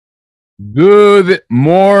Good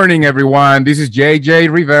morning, everyone. This is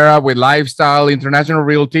JJ Rivera with Lifestyle International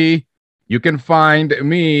Realty. You can find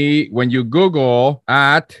me when you Google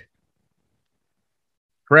at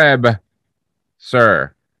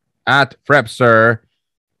FrebSir. At FrebSir.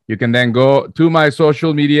 You can then go to my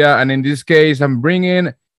social media. And in this case, I'm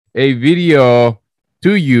bringing a video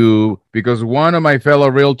to you because one of my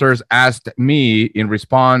fellow realtors asked me in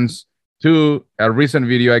response to a recent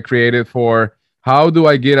video I created for how do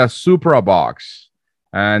I get a Supra box?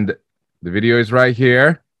 And the video is right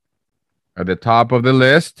here at the top of the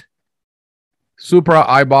list. Supra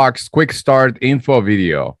iBox quick start info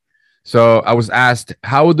video. So I was asked,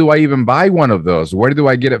 how do I even buy one of those? Where do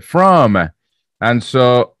I get it from? And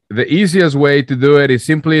so the easiest way to do it is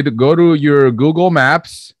simply to go to your Google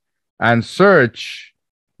Maps and search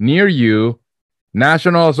near you,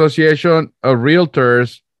 National Association of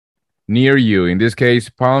Realtors near you. In this case,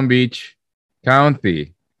 Palm Beach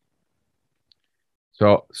County.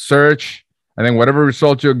 So search, and then whatever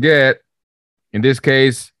result you get, in this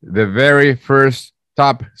case, the very first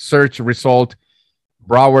top search result,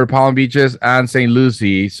 Broward, Palm Beaches, and St.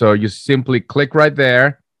 Lucie. So you simply click right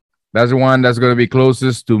there. That's the one that's going to be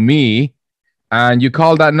closest to me. And you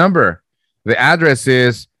call that number. The address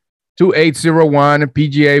is 2801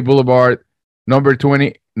 PGA Boulevard, number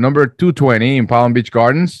 220 in Palm Beach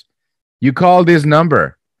Gardens. You call this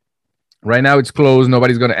number. Right now it's closed.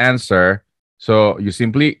 Nobody's going to answer. So you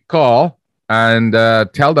simply call and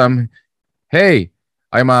tell them, hey,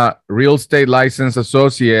 I'm a real estate licensed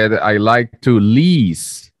associate. I like to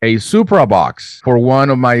lease a Supra box for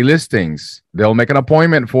one of my listings. They'll make an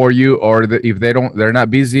appointment for you, or if they're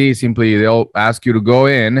not busy, simply they'll ask you to go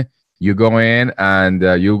in. You go in and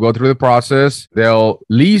you go through the process. They'll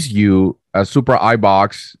lease you a Supra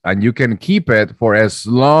iBox, and you can keep it for as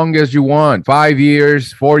long as you want. 5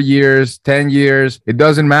 years, 4 years, 10 years. It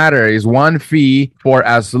doesn't matter. It's one fee for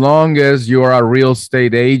as long as you're a real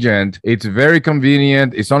estate agent. It's very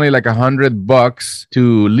convenient. It's only like $100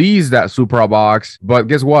 to lease that Supra box. But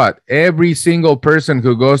guess what? Every single person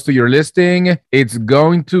who goes to your listing, it's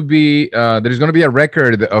going to be, there's going to be a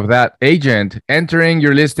record of that agent entering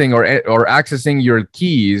your listing or accessing your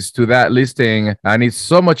keys to that listing. And it's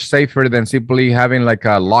so much safer than simply having like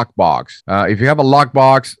a lockbox. If you have a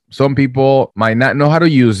lockbox, some people might not know how to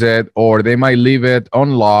use it, or they might leave it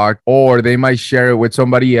unlocked, or they might share it with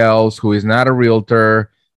somebody else who is not a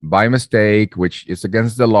realtor by mistake, which is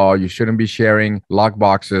against the law. You shouldn't be sharing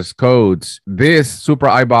lockboxes codes. This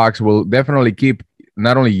Supra iBox will definitely keep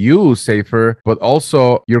not only you safer, but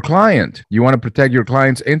also your client. You want to protect your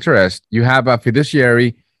client's interest. You have a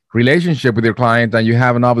fiduciary relationship with your client, and you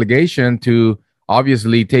have an obligation to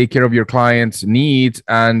obviously take care of your client's needs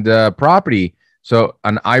and property. So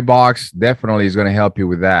an iBox definitely is going to help you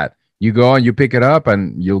with that. You go and you pick it up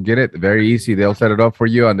and you'll get it very easy. They'll set it up for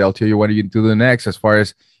you and they'll tell you what you do next as far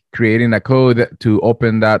as creating a code to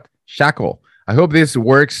open that shackle. I hope this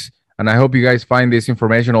works, and I hope you guys find this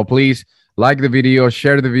informational. Please like the video,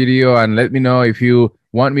 share the video, and let me know if you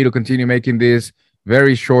want me to continue making this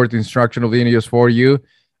very short instructional videos for you.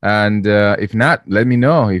 And if not, let me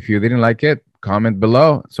know. If you didn't like it, comment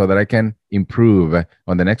below so that I can improve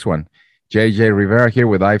on the next one. JJ Rivera here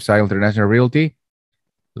with Lifestyle International Realty.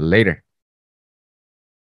 Later.